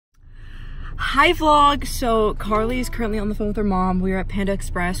Hi vlog. So Carly is currently on the phone with her mom. We are at Panda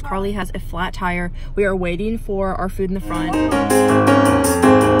Express. Carly has a flat tire. We are waiting for our food in the front.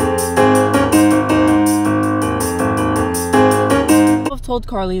 I've told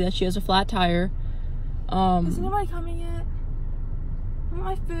Carly that she has a flat tire. Is anybody coming yet? I want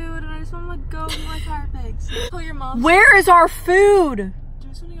my food and I just want to like go get my tire fixed. Call your mom. Where is our food? Do you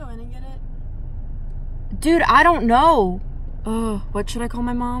just want to go in and get it? Dude, I don't know. What should I call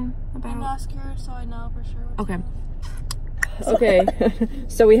my mom about? And ask her so I know for sure. Okay. Okay.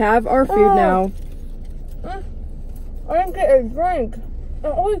 So we have our food now. I didn't get a drink. I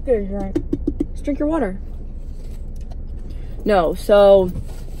always get a drink. Just drink your water. No, so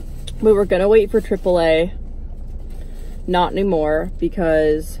we were gonna wait for AAA. Not anymore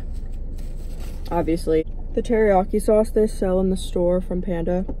because obviously the teriyaki sauce they sell in the store from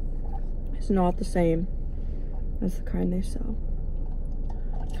Panda is not the same as the kind they sell.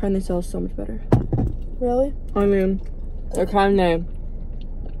 The kind they sell is so much better. Really? I mean, the kind they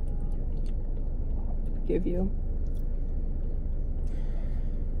give you.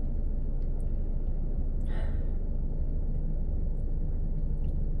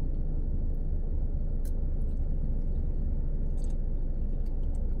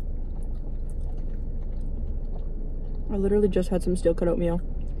 I literally just had some steel cut oatmeal.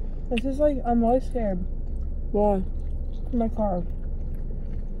 This is like, I'm always scared. Why? My car.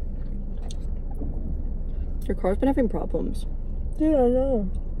 Your car's been having problems. Dude, I know.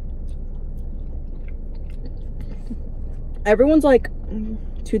 Everyone's like,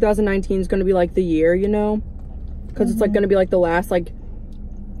 2019 is gonna be like the year, you know? Because it's like gonna be like the last like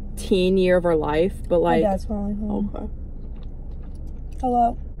teen year of our life, but like. My dad's calling home. Okay.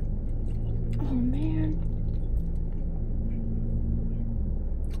 Hello. Oh man.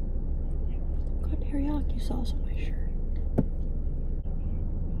 Got teriyaki sauce on my shirt.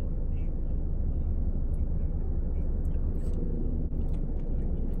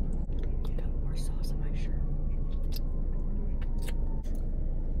 Got more sauce on my shirt.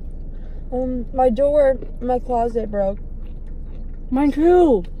 My door, my closet broke. Mine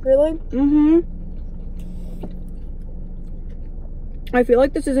too. Really? Mm-hmm. I feel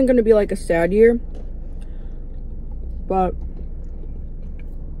like this isn't gonna be like a sad year, but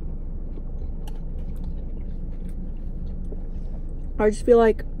I just feel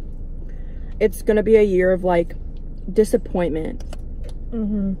like it's gonna be a year of like disappointment.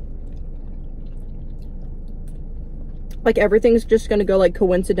 Mm-hmm. Like everything's just gonna go like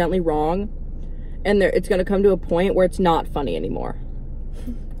coincidentally wrong, and it's gonna come to a point where it's not funny anymore.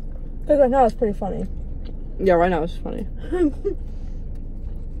 Because right now it's pretty funny. Yeah, right now it's funny.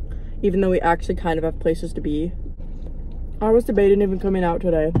 Even though we actually kind of have places to be. I was debating even coming out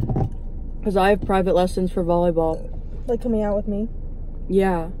today because I have private lessons for volleyball. Like coming out with me?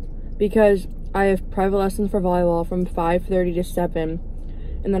 Yeah, because I have private lessons for volleyball from 5:30 to 7,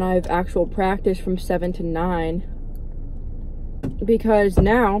 and then I have actual practice from 7 to 9. Because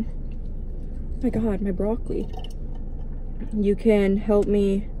now, oh my god, my broccoli. You can help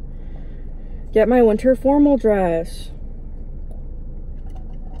me get my winter formal dress.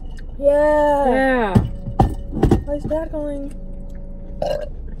 Yeah. Yeah. Where's Dad going?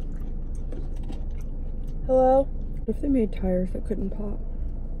 Hello? What if they made tires that couldn't pop?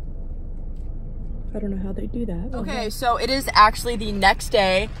 I don't know how they do that. Okay, so it is actually the next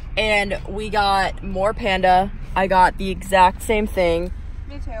day, and we got more Panda. I got the exact same thing.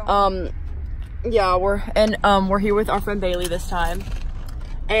 Me too. Yeah, we're here with our friend Bailey this time.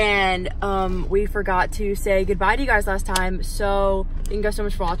 And we forgot to say goodbye to you guys last time, so thank you guys so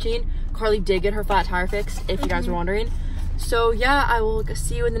much for watching. Carly did get her flat tire fixed, if you guys were wondering. So yeah, I will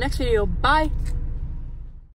see you in the next video. Bye.